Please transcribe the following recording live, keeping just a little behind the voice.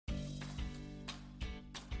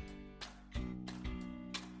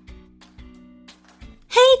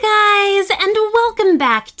Welcome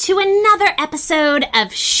back to another episode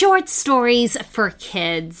of Short Stories for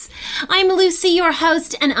Kids. I'm Lucy, your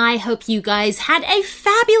host, and I hope you guys had a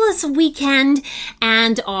fabulous weekend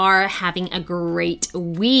and are having a great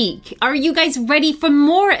week. Are you guys ready for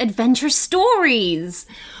more adventure stories?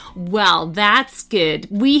 Well, that's good.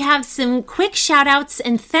 We have some quick shout-outs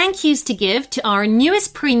and thank yous to give to our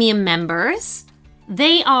newest premium members.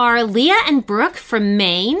 They are Leah and Brooke from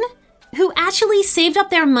Maine, who actually saved up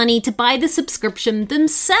their money to buy the subscription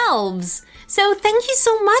themselves. So thank you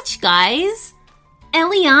so much, guys.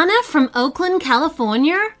 Eliana from Oakland,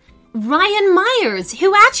 California. Ryan Myers,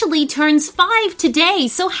 who actually turns 5 today.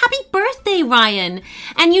 So happy birthday, Ryan.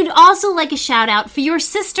 And you'd also like a shout out for your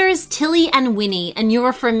sisters, Tilly and Winnie, and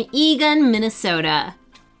you're from Eagan, Minnesota.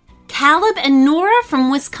 Caleb and Nora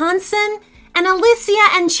from Wisconsin, and Alicia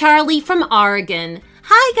and Charlie from Oregon.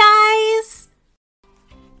 Hi, guys.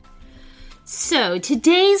 So,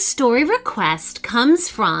 today's story request comes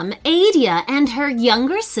from Adea and her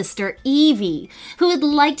younger sister Evie, who would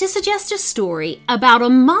like to suggest a story about a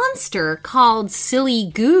monster called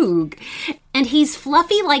Silly Goog. And he's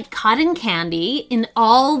fluffy like cotton candy in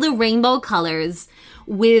all the rainbow colors,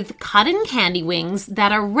 with cotton candy wings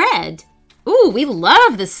that are red. Ooh, we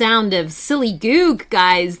love the sound of Silly Goog,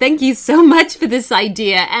 guys. Thank you so much for this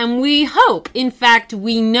idea, and we hope, in fact,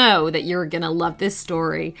 we know that you're gonna love this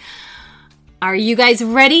story. Are you guys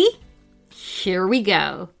ready? Here we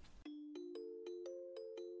go.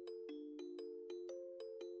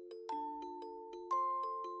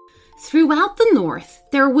 Throughout the North,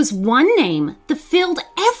 there was one name that filled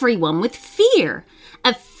everyone with fear.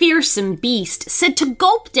 A fearsome beast said to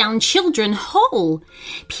gulp down children whole.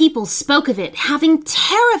 People spoke of it having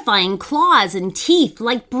terrifying claws and teeth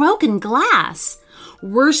like broken glass.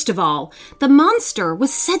 Worst of all, the monster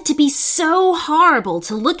was said to be so horrible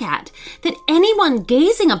to look at that anyone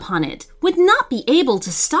gazing upon it would not be able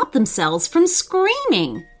to stop themselves from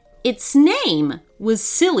screaming. Its name was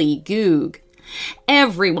Silly Goog.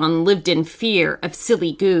 Everyone lived in fear of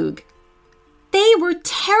Silly Goog. They were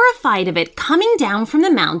terrified of it coming down from the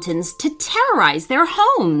mountains to terrorize their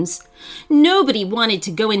homes. Nobody wanted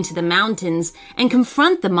to go into the mountains and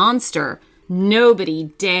confront the monster. Nobody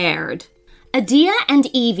dared. Adea and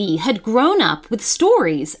Evie had grown up with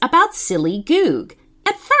stories about Silly Goog.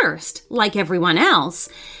 At first, like everyone else,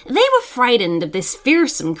 they were frightened of this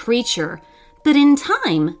fearsome creature, but in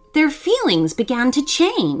time, their feelings began to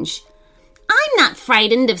change. "I'm not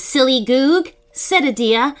frightened of Silly Goog," said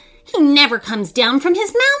Adea. "He never comes down from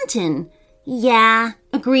his mountain." "Yeah,"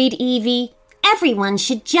 agreed Evie. "Everyone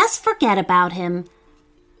should just forget about him."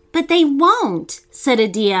 "But they won't," said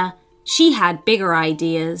Adea. She had bigger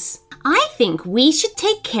ideas. "I think we should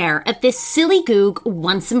take care of this Silly Goog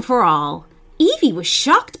once and for all." Evie was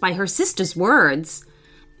shocked by her sister's words.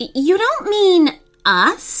 "You don't mean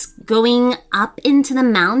us going up into the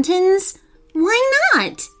mountains? Why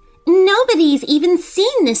not? Nobody's even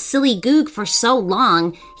seen this Silly Goog for so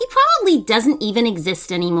long. He probably doesn't even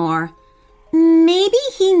exist anymore." "Maybe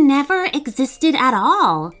he never existed at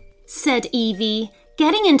all," said Evie,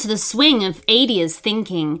 getting into the swing of Adea's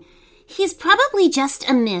thinking. "He's probably just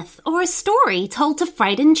a myth or a story told to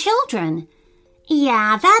frighten children."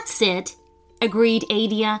 "Yeah, that's it," agreed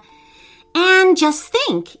Adea. "And just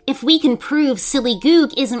think, if we can prove Silly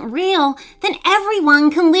Goog isn't real, then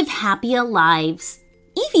everyone can live happier lives."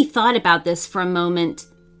 Evie thought about this for a moment.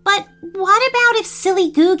 "But what about if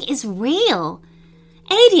Silly Goog is real?"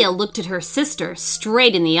 Adea looked at her sister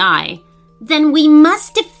straight in the eye. "Then we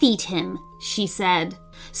must defeat him," she said.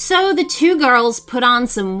 So the two girls put on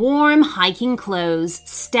some warm hiking clothes,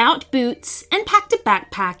 stout boots, and packed a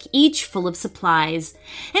backpack, each full of supplies,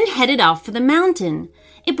 and headed off for the mountain.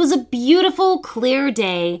 It was a beautiful, clear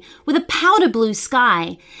day with a powder blue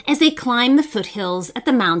sky as they climbed the foothills at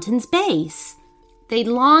the mountain's base. They'd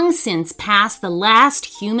long since passed the last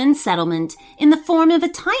human settlement in the form of a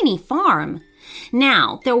tiny farm.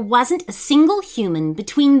 Now, there wasn't a single human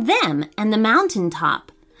between them and the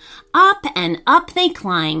mountaintop. Up and up they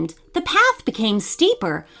climbed. The path became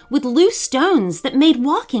steeper, with loose stones that made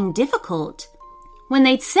walking difficult. When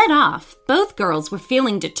they'd set off, both girls were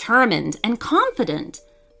feeling determined and confident.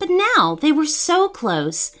 But now they were so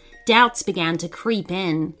close, doubts began to creep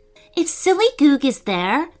in. "If Silly Goog is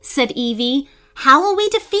there," said Evie, "how will we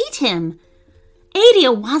defeat him?"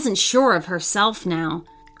 Adea wasn't sure of herself now.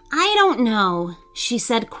 "I don't know," she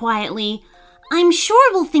said quietly. "I'm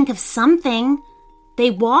sure we'll think of something." They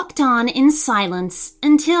walked on in silence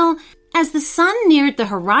until, as the sun neared the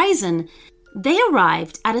horizon, they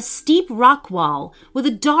arrived at a steep rock wall with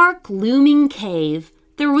a dark, looming cave.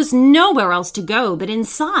 There was nowhere else to go but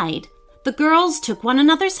inside. The girls took one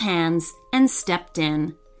another's hands and stepped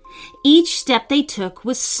in. Each step they took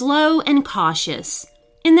was slow and cautious.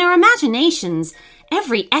 In their imaginations,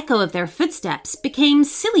 every echo of their footsteps became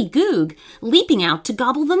Silly Goog, leaping out to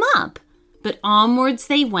gobble them up. But onwards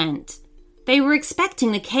they went. They were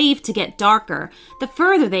expecting the cave to get darker the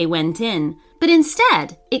further they went in, but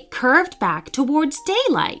instead it curved back towards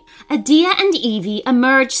daylight. Adea and Evie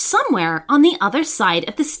emerged somewhere on the other side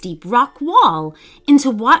of the steep rock wall into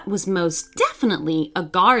what was most definitely a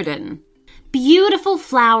garden. Beautiful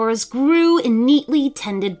flowers grew in neatly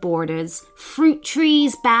tended borders. Fruit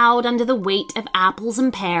trees bowed under the weight of apples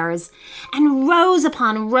and pears, and rows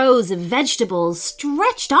upon rows of vegetables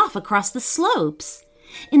stretched off across the slopes.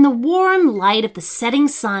 In the warm light of the setting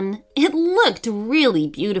sun, it looked really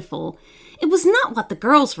beautiful. It was not what the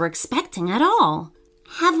girls were expecting at all.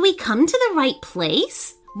 "Have we come to the right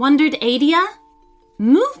place?" wondered Adea.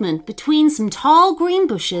 Movement between some tall green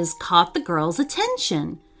bushes caught the girls'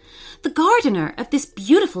 attention. The gardener of this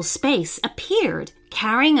beautiful space appeared,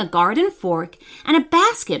 carrying a garden fork and a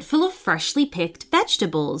basket full of freshly picked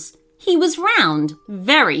vegetables. He was round,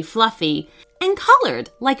 very fluffy, and colored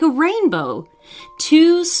like a rainbow.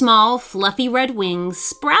 2 small, fluffy red wings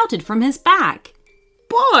sprouted from his back.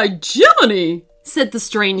 "By Jiminy!" said the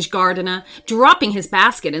strange gardener, dropping his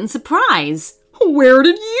basket in surprise. "Where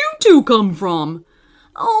did you 2 come from?"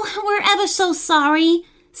 "Oh, we're ever so sorry,"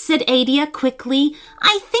 said Adea quickly.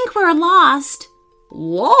 "I think we're lost."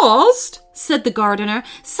 "Lost?" said the gardener,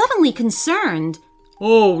 suddenly concerned.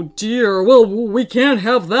 "Oh dear, well, we can't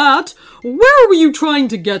have that. Where were you trying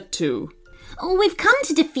to get to?" "Oh, we've come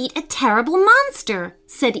to defeat a terrible monster,"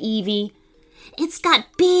 said Evie. "It's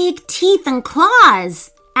got big teeth and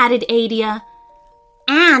claws," added Adea.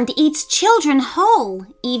 "And eats children whole,"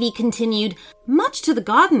 Evie continued, much to the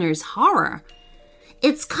gardener's horror.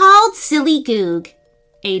 "It's called Silly Goog,"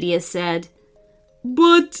 Adea said.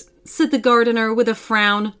 "But," said the gardener with a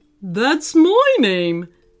frown, "that's my name."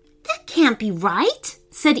 "That can't be right,"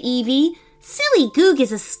 said Evie. "Silly Goog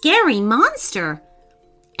is a scary monster."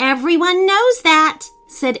 "Everyone knows that,"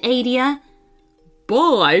 said Adea.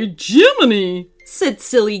 "By Jiminy," said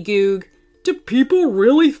Silly Goog. "Do people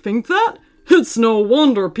really think that? It's no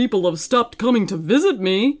wonder people have stopped coming to visit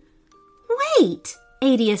me." "Wait,"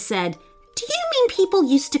 Adea said. "Do you mean people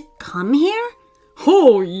used to come here?"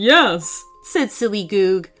 "Oh, yes," said Silly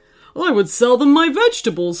Goog. "I would sell them my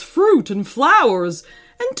vegetables, fruit, and flowers,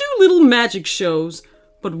 and do little magic shows.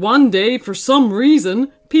 But one day, for some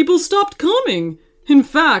reason, people stopped coming. In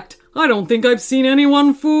fact, I don't think I've seen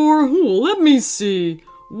anyone for, let me see,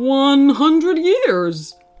 100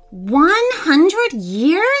 years. 100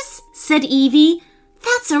 years? Said Evie.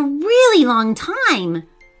 That's a really long time.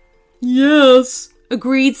 Yes,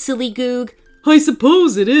 agreed Silly Goog. I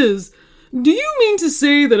suppose it is. Do you mean to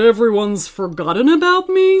say that everyone's forgotten about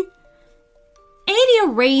me?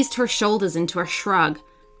 Adea raised her shoulders into a shrug.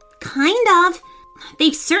 Kind of.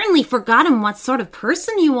 They've certainly forgotten what sort of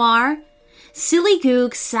person you are. Silly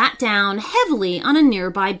Goog sat down heavily on a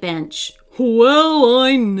nearby bench. Well,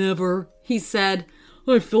 I never, he said.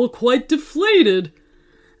 I feel quite deflated.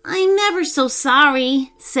 I'm never so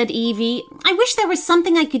sorry, said Evie. I wish there was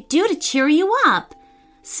something I could do to cheer you up.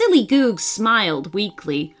 Silly Goog smiled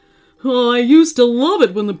weakly. I used to love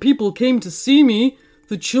it when the people came to see me.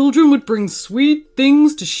 The children would bring sweet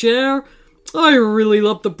things to share. I really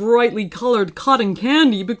loved the brightly colored cotton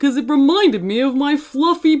candy because it reminded me of my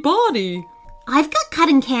fluffy body. I've got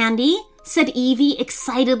cotton candy, said Evie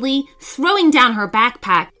excitedly, throwing down her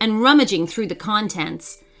backpack and rummaging through the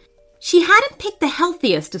contents. She hadn't picked the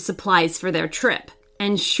healthiest of supplies for their trip,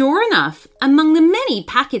 and sure enough, among the many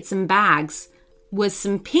packets and bags was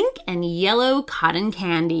some pink and yellow cotton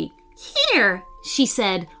candy. Here, she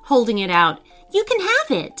said, holding it out. You can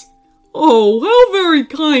have it. Oh, how very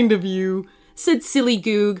kind of you, said Silly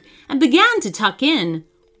Goog, and began to tuck in.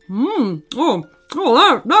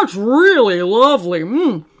 That's really lovely.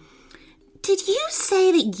 Did you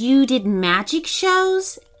say that you did magic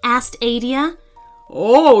shows? Asked Adea.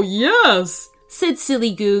 Oh, yes, said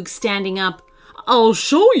Silly Goog, standing up. I'll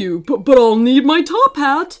show you, but I'll need my top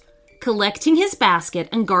hat. Collecting his basket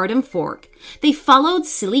and garden fork, they followed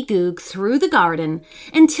Silly Goog through the garden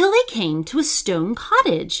until they came to a stone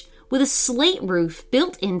cottage with a slate roof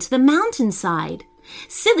built into the mountainside.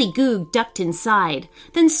 Silly Goog ducked inside,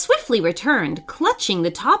 then swiftly returned, clutching the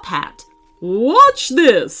top hat. Watch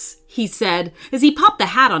this, he said as he popped the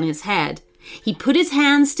hat on his head. He put his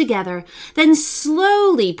hands together, then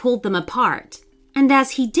slowly pulled them apart. And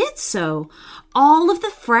as he did so, all of the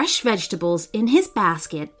fresh vegetables in his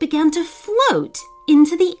basket began to float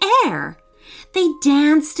into the air. They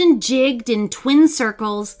danced and jigged in twin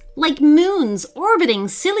circles, like moons orbiting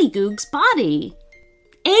Silly Goog's body.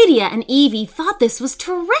 Adea and Evie thought this was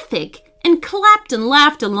terrific and clapped and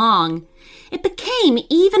laughed along. It became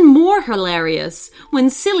even more hilarious when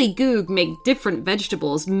Silly Goog made different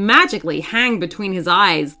vegetables magically hang between his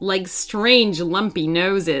eyes like strange lumpy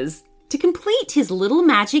noses. To complete his little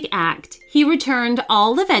magic act, he returned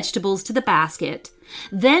all the vegetables to the basket,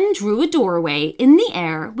 then drew a doorway in the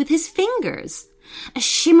air with his fingers. A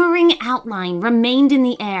shimmering outline remained in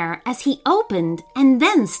the air as he opened and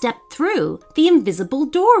then stepped through the invisible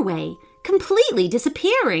doorway, completely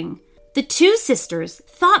disappearing. The two sisters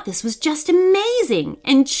thought this was just amazing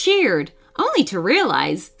and cheered, only to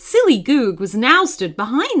realize Silly Goog was now stood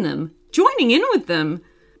behind them, joining in with them.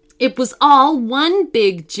 It was all one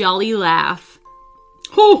big jolly laugh.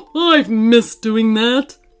 "Oh, I've missed doing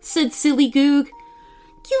that," said Silly Goog.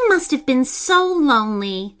 "You must have been so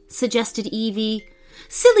lonely," suggested Evie.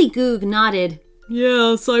 Silly Goog nodded.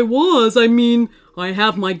 "Yes, I was. I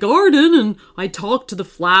have my garden and I talk to the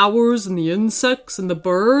flowers and the insects and the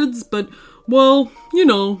birds, but, well,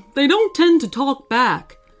 they don't tend to talk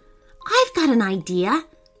back." "I've got an idea,"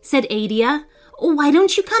 said Adea. "Why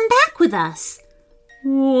don't you come back with us?"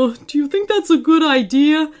 "Oh, do you think that's a good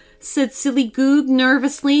idea?" said Silly Goog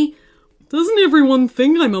nervously. "Doesn't everyone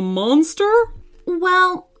think I'm a monster?"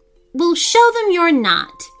 "Well, we'll show them you're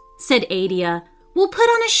not," said Adea. "We'll put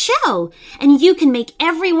on a show, and you can make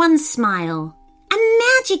everyone smile." "A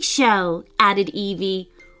magic show," added Evie.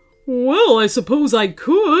 "Well, I suppose I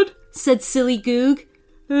could," said Silly Goog.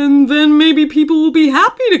 "And then maybe people will be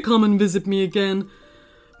happy to come and visit me again.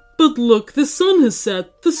 But look, the sun has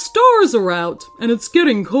set, the stars are out, and it's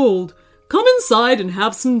getting cold. Come inside and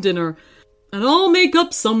have some dinner, and I'll make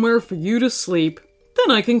up somewhere for you to sleep.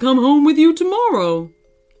 Then I can come home with you tomorrow."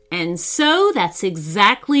 And so that's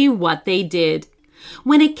exactly what they did.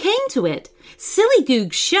 When it came to it, Silly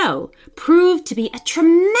Goog's show proved to be a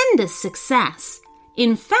tremendous success.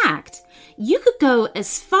 In fact, you could go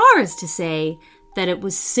as far as to say that it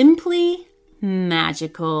was simply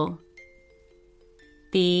magical.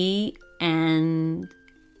 The end.